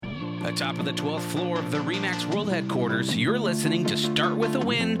Atop of the 12th floor of the RE/MAX World Headquarters, you're listening to Start With a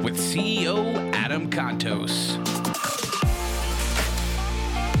Win with CEO Adam Contos.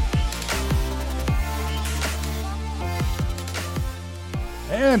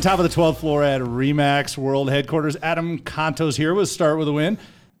 And top of the 12th floor at RE/MAX World Headquarters, Adam Contos here with Start With a Win.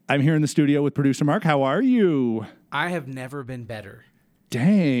 I'm here in the studio with producer Mark. How are you? I have never been better.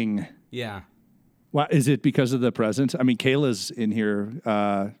 Dang. Yeah. Well, is it because of the present? I mean, Kayla's in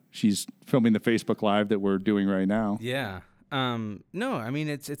here. She's filming the Facebook Live that we're doing right now. Yeah. No, I mean,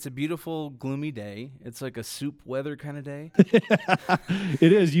 it's a beautiful, gloomy day. It's like a soup weather kind of day.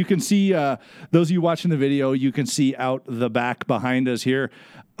 It is. You can see, those of you watching the video, you can see out the back behind us here.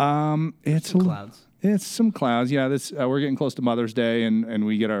 It's some clouds. It's some clouds. Yeah, this we're getting close to Mother's Day, and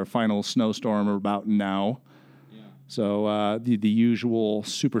we get our final snowstorm about now. So the usual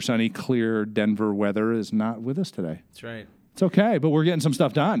super sunny, clear Denver weather is not with us today. That's right. It's okay, but we're getting some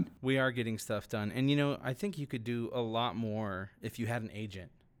stuff done. We are getting stuff done. And, you know, I think you could do a lot more if you had an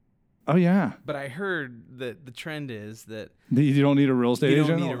agent. Oh, yeah. But I heard that the trend is that You don't need a real estate agent?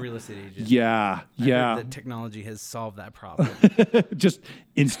 You don't need a real estate agent. Yeah, I heard that technology has solved that problem. Just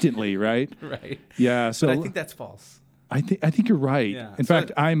instantly, right? Right. Yeah. So but I think that's false. I think you're right. Yeah. In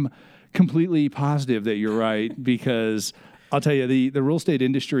fact, I'm completely positive that you're right, because I'll tell you, the real estate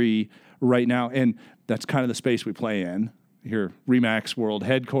industry right now, and that's kind of the space we play in here, RE/MAX World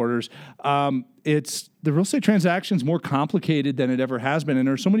Headquarters. It's the real estate transaction's more complicated than it ever has been, and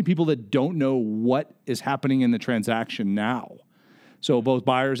there are so many people that don't know what is happening in the transaction now. So both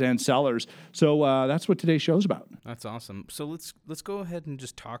buyers and sellers. So that's what today's show's about. That's awesome. So let's go ahead and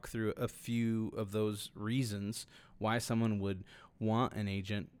just talk through a few of those reasons why someone would want an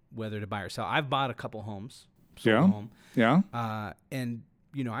agent, whether to buy or sell. I've bought a couple homes. Sold a home. Yeah. And,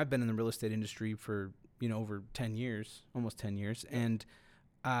 you know, I've been in the real estate industry for, you know, over 10 years, almost 10 years. And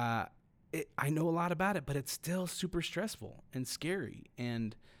I know a lot about it, but it's still super stressful and scary.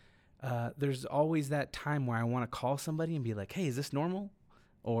 And there's always that time where I want to call somebody and be like, hey, is this normal?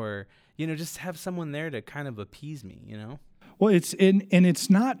 Or, you know, just have someone there to kind of appease me, you know? Well, it's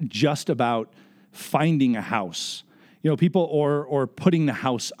not just about finding a house. You know, people or putting the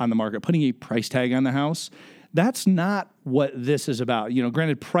house on the market, putting a price tag on the house. That's not what this is about. You know,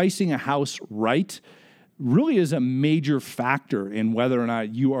 granted, pricing a house right really is a major factor in whether or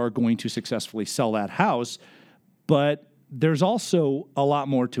not you are going to successfully sell that house. But there's also a lot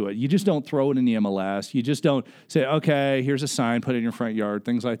more to it. You just don't throw it in the MLS. You just don't say, okay, here's a sign, put it in your front yard,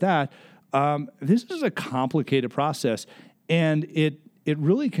 things like that. This is a complicated process, and it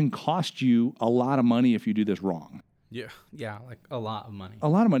really can cost you a lot of money if you do this wrong. Yeah, like a lot of money. A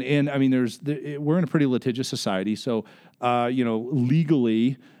lot of money. And I mean, we're in a pretty litigious society. So, you know,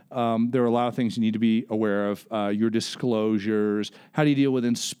 legally, there are a lot of things you need to be aware of. Your disclosures, how do you deal with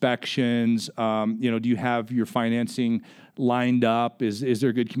inspections? You know, do you have your financing lined up? Is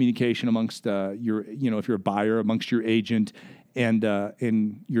there good communication amongst your, you know, if you're a buyer, amongst your agent and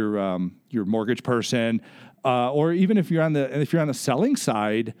your mortgage person, or even if you're on the selling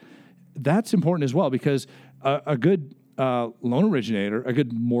side, that's important as well, because a good loan originator, a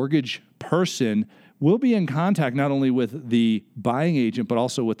good mortgage person will be in contact not only with the buying agent, but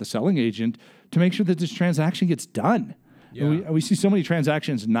also with the selling agent to make sure that this transaction gets done. Yeah. And we see so many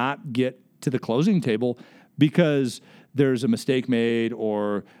transactions not get to the closing table because there's a mistake made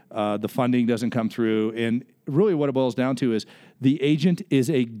or the funding doesn't come through. And really what it boils down to is the agent is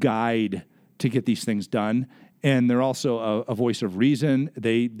a guide to get these things done. And they're also a voice of reason.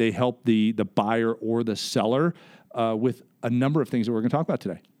 They help the buyer or the seller with a number of things that we're going to talk about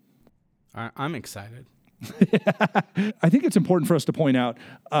today. I'm excited. I think it's important for us to point out,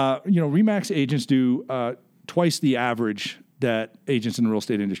 you know, RE/MAX agents do twice the average that agents in the real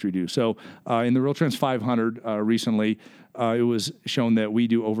estate industry do. So in the RealTrends 500 recently, it was shown that we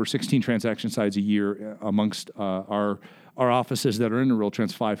do over 16 transaction sides a year amongst our offices that are in the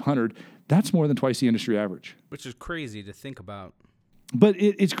RealTrends 500. That's more than twice the industry average. Which is crazy to think about. But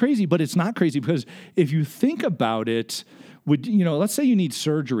it's crazy, but it's not crazy, because if you think about it, let's say you need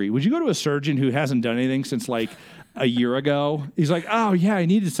surgery. Would you go to a surgeon who hasn't done anything since like a year ago? He's like, oh yeah, I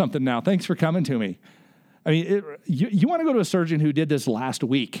needed something now. Thanks for coming to me. I mean, you want to go to a surgeon who did this last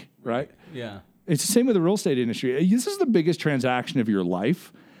week, right? Yeah. It's the same with the real estate industry. This is the biggest transaction of your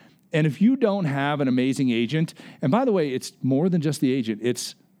life. And if you don't have an amazing agent, and by the way, it's more than just the agent,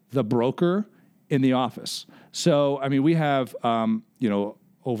 it's the broker in the office. So, I mean, we have,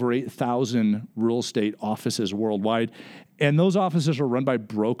 over 8,000 real estate offices worldwide. And those offices are run by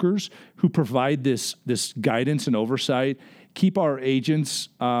brokers who provide this guidance and oversight, keep our agents,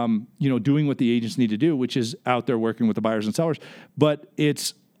 doing what the agents need to do, which is out there working with the buyers and sellers. But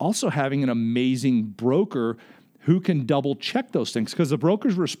it's also having an amazing broker who can double check those things, because the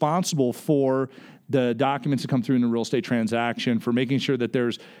broker's responsible for the documents that come through in the real estate transaction, for making sure that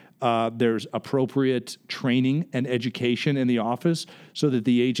there's appropriate training and education in the office so that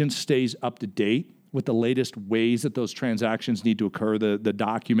the agent stays up to date with the latest ways that those transactions need to occur, the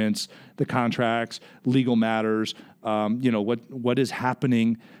documents, the contracts, legal matters, what is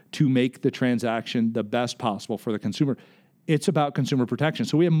happening to make the transaction the best possible for the consumer. It's about consumer protection.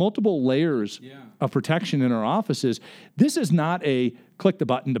 So we have multiple layers of protection in our offices. This is not a click the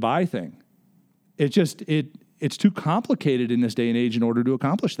button to buy thing. It's too complicated in this day and age in order to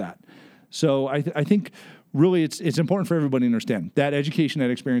accomplish that. So I think really it's important for everybody to understand that education,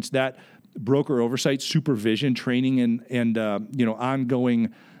 that experience, that broker oversight, supervision, training, and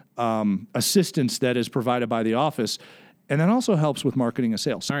ongoing assistance that is provided by the office, and that also helps with marketing and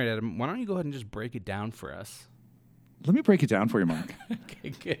sales. All right, Adam, why don't you go ahead and just break it down for us? Let me break it down for you, Mark. Okay,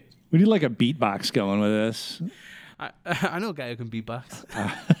 good. We need like a beatbox going with this. I know a guy who can beatbox.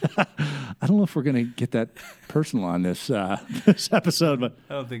 I don't know if we're going to get that personal on this this episode, but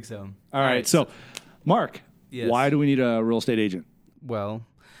I don't think so. All right. So, Mark, yes. Why do we need a real estate agent? Well,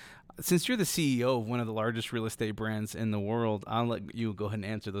 since you're the CEO of one of the largest real estate brands in the world, I'll let you go ahead and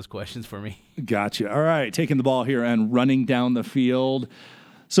answer those questions for me. Gotcha. All right. Taking the ball here and running down the field.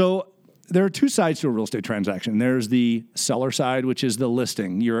 So there are two sides to a real estate transaction. There's the seller side, which is the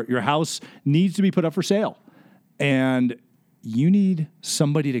listing. Your house needs to be put up for sale, and you need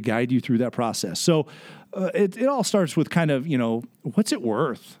somebody to guide you through that process. So it all starts with kind of, what's it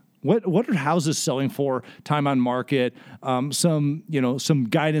worth? What are houses selling for? Time on market, some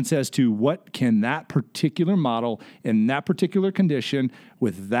guidance as to what can that particular model in that particular condition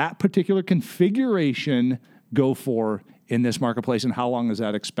with that particular configuration go for in this marketplace, and how long is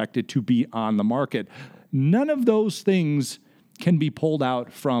that expected to be on the market? None of those things can be pulled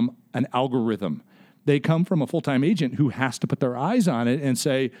out from an algorithm. They come from a full-time agent who has to put their eyes on it and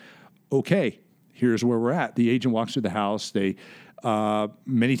say, okay, here's where we're at. The agent walks through the house. They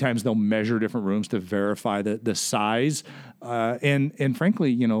many times they'll measure different rooms to verify the size. And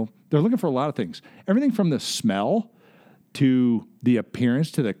frankly, they're looking for a lot of things. Everything from the smell to the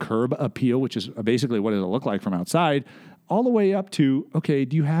appearance to the curb appeal, which is basically what does it look like from outside, all the way up to, okay,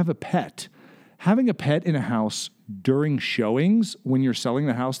 do you have a pet? Having a pet in a house during showings when you're selling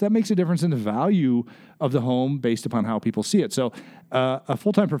the house, that makes a difference in the value of the home based upon how people see it. So a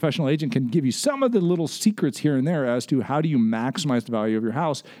full-time professional agent can give you some of the little secrets here and there as to how do you maximize the value of your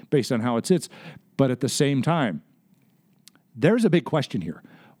house based on how it sits. But at the same time, there's a big question here.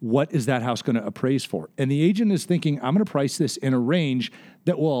 What is that house going to appraise for? And the agent is thinking, I'm going to price this in a range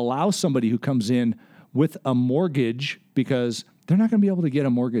that will allow somebody who comes in with a mortgage, because they're not going to be able to get a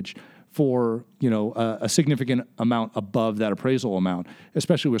mortgage for a significant amount above that appraisal amount,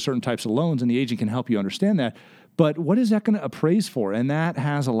 especially with certain types of loans, and the agent can help you understand that. But what is that going to appraise for? And that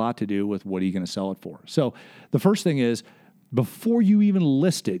has a lot to do with what are you going to sell it for. So the first thing is, before you even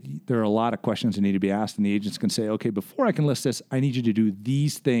list it, there are a lot of questions that need to be asked, and the agents can say, okay, before I can list this, I need you to do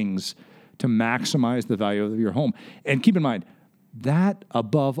these things to maximize the value of your home. And keep in mind, that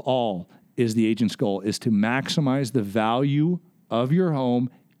above all is the agent's goal, is to maximize the value of your home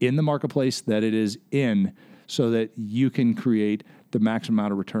in the marketplace that it is in, so that you can create the maximum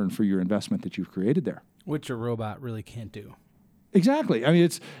amount of return for your investment that you've created there. Which a robot really can't do. Exactly. I mean,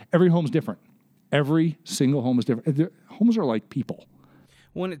 every home's different. Every single home is different. Homes are like people.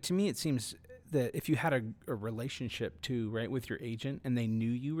 Well, to me, it seems that if you had a relationship too, right, with your agent, and they knew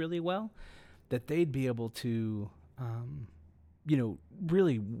you really well, that they'd be able to,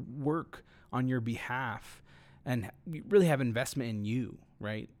 really work on your behalf and really have investment in you,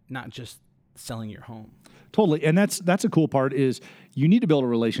 right? Not just selling your home. Totally. And that's a cool part, is you need to build a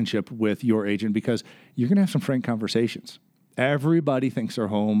relationship with your agent, because you're going to have some frank conversations. Everybody thinks their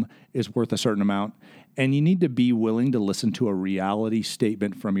home is worth a certain amount, and you need to be willing to listen to a reality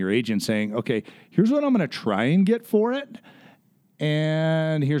statement from your agent saying, okay, here's what I'm going to try and get for it,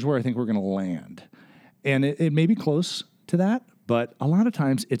 and here's where I think we're going to land. And it may be close to that, but a lot of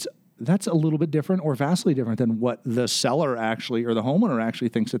times that's a little bit different, or vastly different than what the seller actually, or the homeowner actually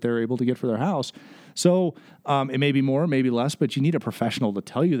thinks that they're able to get for their house. So it may be more, maybe less, but you need a professional to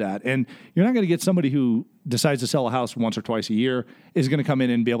tell you that. And you're not going to get somebody who decides to sell a house once or twice a year is going to come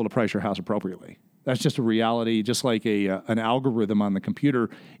in and be able to price your house appropriately. That's just a reality. Just like an algorithm on the computer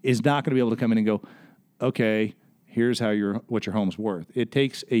is not going to be able to come in and go, okay, here's what your home's worth. It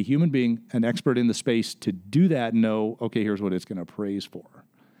takes a human being, an expert in the space, to do that and know, okay, here's what it's going to appraise for.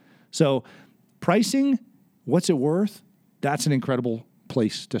 So pricing, what's it worth? That's an incredible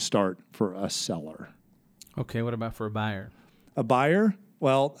place to start for a seller. Okay, what about for a buyer? A buyer,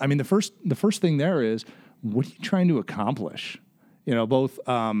 Well, I mean, the first thing there is, what are you trying to accomplish? Both,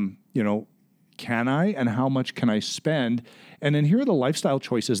 can I and how much can I spend? And then here are the lifestyle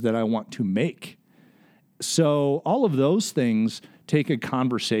choices that I want to make. So all of those things take a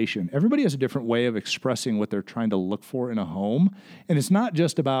conversation. Everybody has a different way of expressing what they're trying to look for in a home. And it's not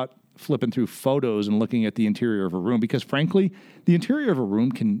just about flipping through photos and looking at the interior of a room, because frankly, the interior of a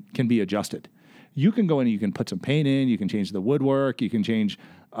room can be adjusted. You can go in and you can put some paint in, you can change the woodwork, you can change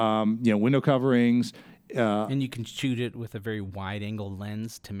window coverings. And you can shoot it with a very wide angle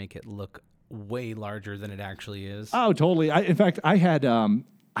lens to make it look way larger than it actually is. Oh, totally. In fact, I had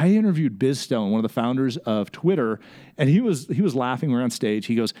I interviewed Biz Stone, one of the founders of Twitter, and he was laughing. We were on stage.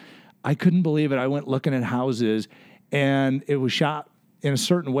 He goes, "I couldn't believe it. I went looking at houses, and it was shot in a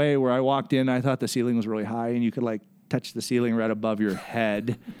certain way where I walked in, I thought the ceiling was really high, and you could like touch the ceiling right above your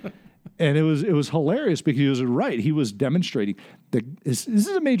head." And it was hilarious because he was right. He was demonstrating this is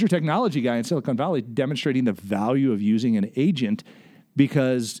a major technology guy in Silicon Valley demonstrating the value of using an agent,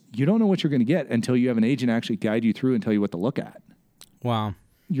 because you don't know what you're going to get until you have an agent actually guide you through and tell you what to look at. Wow.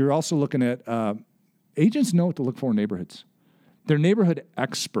 You're also looking at agents know what to look for in neighborhoods. They're neighborhood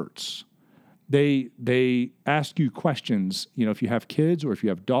experts. They ask you questions. If you have kids or if you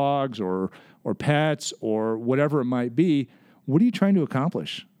have dogs or pets or whatever it might be, what are you trying to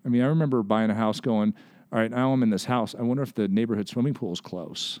accomplish? I mean, I remember buying a house going, all right, now I'm in this house. I wonder if the neighborhood swimming pool is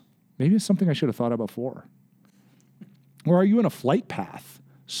close. Maybe it's something I should have thought about before. Or are you in a flight path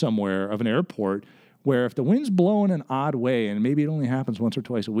somewhere of an airport where if the wind's blowing an odd way, and maybe it only happens once or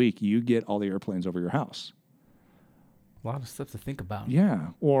twice a week, you get all the airplanes over your house? A lot of stuff to think about. Yeah.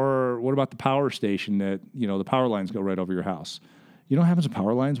 Or what about the power station that, the power lines go right over your house? You know what happens to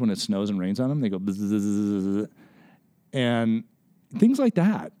power lines when it snows and rains on them? They go bzzz, and things like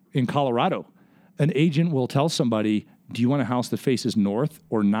that. In Colorado, an agent will tell somebody, do you want a house that faces north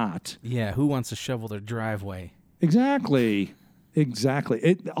or not? Yeah, who wants to shovel their driveway? Exactly.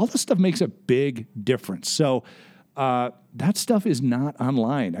 All this stuff makes a big difference. So that stuff is not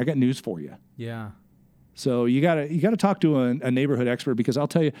online. I got news for you. Yeah. So you gotta talk to a neighborhood expert, because I'll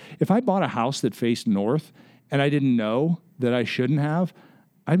tell you, if I bought a house that faced north and I didn't know that I shouldn't have,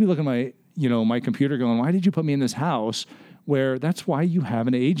 I'd be looking at my computer going, why did you put me in this house? Where that's why you have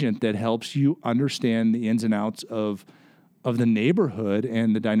an agent that helps you understand the ins and outs of the neighborhood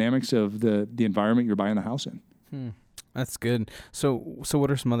and the dynamics of the environment you're buying the house in. That's good. So what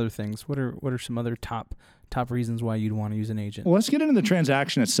are some other things? What are some other top reasons why you'd want to use an agent? Well, let's get into the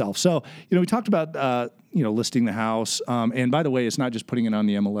transaction itself. So, we talked about, listing the house. And by the way, it's not just putting it on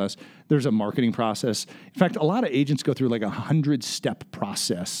the MLS. There's a marketing process. In fact, a lot of agents go through like 100-step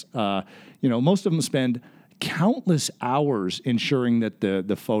process. Most of them spend countless hours ensuring that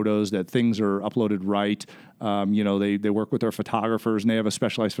the photos, that things are uploaded right. They work with their photographers, and they have a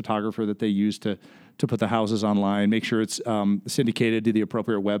specialized photographer that they use to put the houses online, make sure it's syndicated to the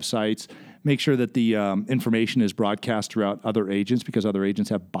appropriate websites, make sure that the information is broadcast throughout other agents, because other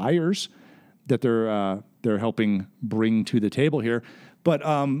agents have buyers that they're helping bring to the table here. But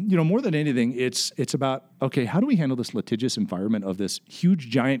more than anything, it's about, okay, how do we handle this litigious environment of this huge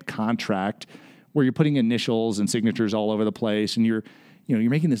giant contract where you're putting initials and signatures all over the place, and you're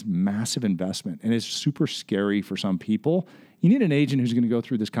making this massive investment, and it's super scary for some people. You need an agent who's going to go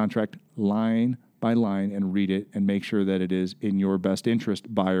through this contract line by line and read it and make sure that it is in your best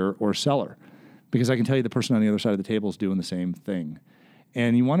interest, buyer or seller. Because I can tell you the person on the other side of the table is doing the same thing.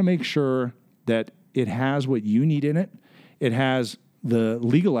 And you want to make sure that it has what you need in it. It has the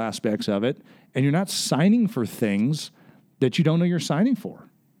legal aspects of it, and you're not signing for things that you don't know you're signing for.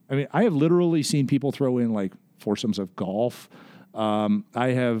 I mean, I have literally seen people throw in like foursomes of golf. I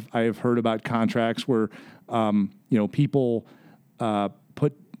have heard about contracts where people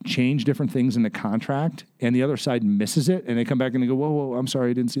change different things in the contract, and the other side misses it, and they come back and they go, "Whoa, I'm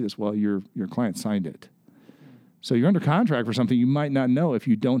sorry, I didn't see this." Well, your client signed it, so you're under contract for something you might not know if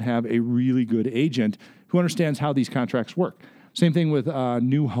you don't have a really good agent who understands how these contracts work. Same thing with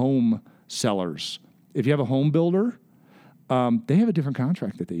new home sellers. If you have a home builder, they have a different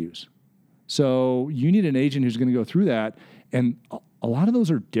contract that they use. So you need an agent who's going to go through that. And a lot of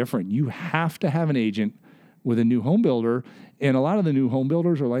those are different. You have to have an agent with a new home builder. And a lot of the new home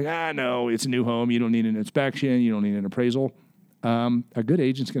builders are like, no, it's a new home. You don't need an inspection. You don't need an appraisal. A good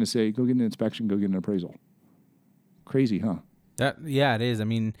agent's going to say, go get an inspection, go get an appraisal. Crazy, huh? Yeah, it is. I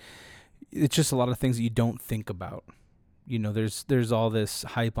mean, it's just a lot of things that you don't think about. There's all this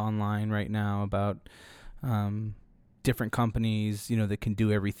hype online right now about different companies, that can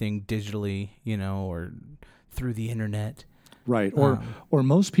do everything digitally, or through the internet. Right. Or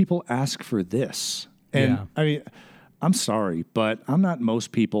most people ask for this. And yeah. I mean, I'm sorry, but I'm not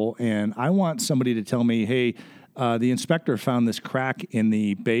most people, and I want somebody to tell me, hey, the inspector found this crack in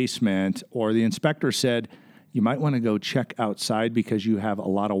the basement, or the inspector said, you might want to go check outside because you have a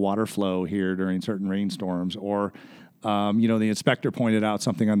lot of water flow here during certain rainstorms, or the inspector pointed out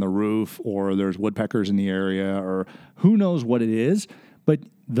something on the roof, or there's woodpeckers in the area, or who knows what it is. But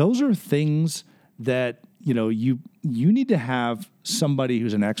those are things that, you need to have somebody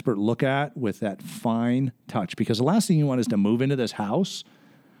who's an expert look at with that fine touch, because the last thing you want is to move into this house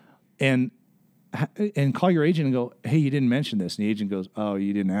and call your agent and go, hey, you didn't mention this. And the agent goes, oh,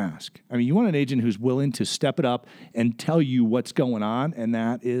 you didn't ask. I mean, you want an agent who's willing to step it up and tell you what's going on, and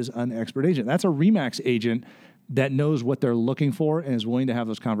that is an expert agent. That's a RE/MAX agent that knows what they're looking for and is willing to have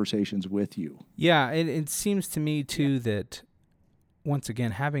those conversations with you. Yeah, it seems to me, too, that, once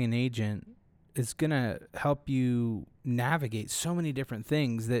again, having an agent is going to help you navigate so many different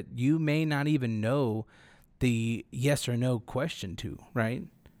things that you may not even know the yes or no question to, right?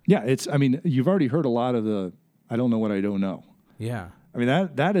 Yeah, you've already heard a lot of the, I don't know what I don't know. Yeah. I mean,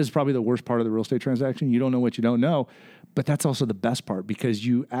 that is probably the worst part of the real estate transaction. You don't know what you don't know, but that's also the best part, because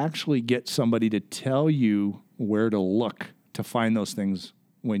you actually get somebody to tell you where to look to find those things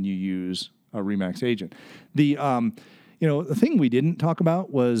when you use a RE/MAX agent. The thing we didn't talk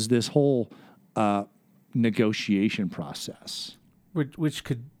about was this whole negotiation process, which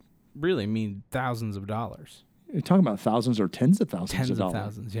could really mean thousands of dollars. You're talking about thousands or tens of thousands of dollars. Tens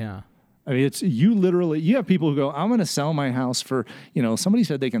of thousands, yeah. I mean, you have people who go, I'm going to sell my house for, somebody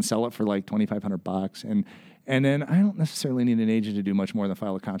said they can sell it for like $2,500, and then I don't necessarily need an agent to do much more than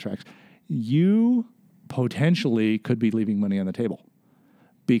file the contracts. You potentially could be leaving money on the table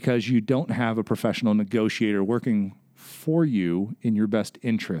because you don't have a professional negotiator working for you in your best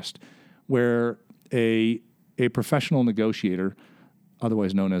interest, where a professional negotiator,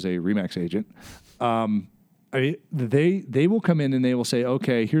 otherwise known as a RE/MAX agent, they will come in and they will say,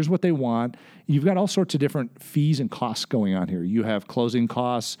 okay, here's what they want. You've got all sorts of different fees and costs going on here. You have closing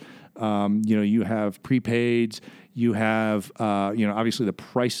costs, you have prepaids, you have, obviously the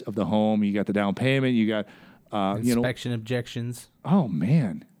price of the home, you got the down payment, you got, inspection objections. Oh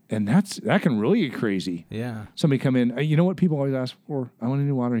man. And that can really get crazy. Yeah. Somebody come in, you know what people always ask for? I want a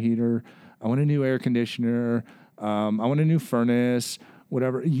new water heater. I want a new air conditioner. I want a new furnace.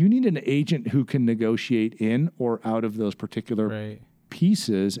 Whatever. You need an agent who can negotiate in or out of those particular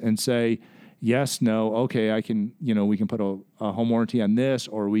pieces and say, yes, no, okay, I can, we can put a home warranty on this,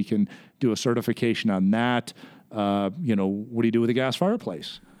 or we can do a certification on that. What do you do with a gas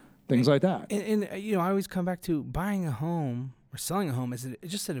fireplace? Things like that. And I always come back to buying a home or selling a home is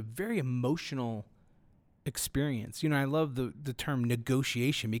just a very emotional experience. I love the term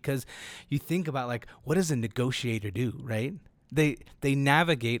negotiation, because you think about, like, what does a negotiator do, right? They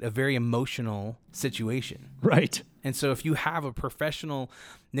navigate a very emotional situation. Right. And so if you have a professional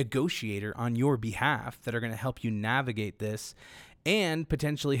negotiator on your behalf that are going to help you navigate this and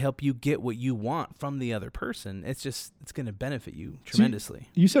potentially help you get what you want from the other person, it's going to benefit you tremendously.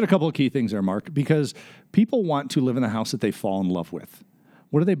 You said a couple of key things there, Mark, because people want to live in the house that they fall in love with.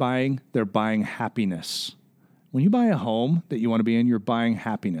 What are they buying? They're buying happiness. When you buy a home that you want to be in, you're buying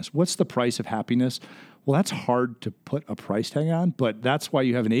happiness. What's the price of happiness? Well, that's hard to put a price tag on, but that's why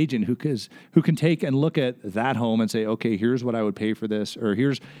you have an agent who can take and look at that home and say, okay, here's what I would pay for this, or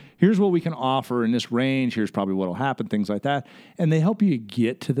here's what we can offer in this range, here's probably what will happen, things like that. And they help you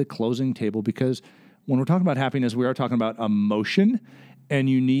get to the closing table, because when we're talking about happiness, we are talking about emotion, and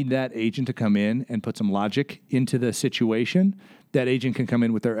you need that agent to come in and put some logic into the situation. That agent can come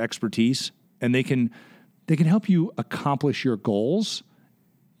in with their expertise, and they can help you accomplish your goals,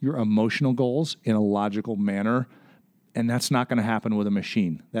 your emotional goals, in a logical manner. And that's not going to happen with a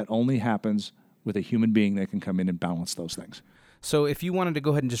machine. That only happens with a human being that can come in and balance those things. So if you wanted to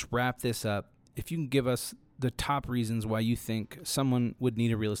go ahead and just wrap this up, if you can give us the top reasons why you think someone would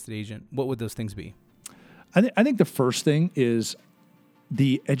need a real estate agent, what would those things be? I think the first thing is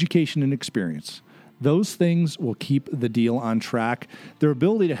the education and experience. Those things will keep the deal on track. Their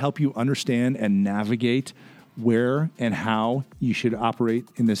ability to help you understand and navigate where and how you should operate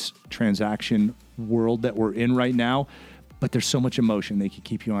in this transaction world that we're in right now. But there's so much emotion, they can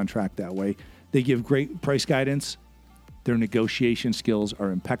keep you on track that way. They give great price guidance. Their negotiation skills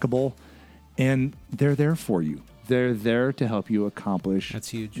are impeccable, and they're there for you. They're there to help you accomplish That's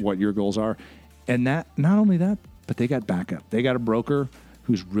huge. What your goals are. And that, not only that, but they got backup. They got a broker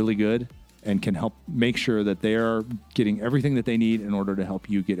who's really good and can help make sure that they are getting everything that they need in order to help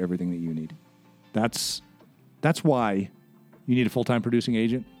you get everything that you need. That's why you need a full-time producing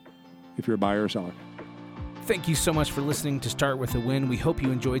agent if you're a buyer or seller. Thank you so much for listening to Start With a Win. We hope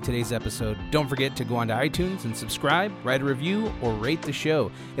you enjoyed today's episode. Don't forget to go onto iTunes and subscribe, write a review, or rate the show.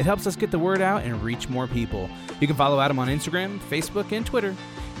 It helps us get the word out and reach more people. You can follow Adam on Instagram, Facebook, and Twitter.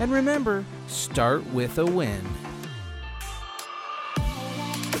 And remember, start with a win.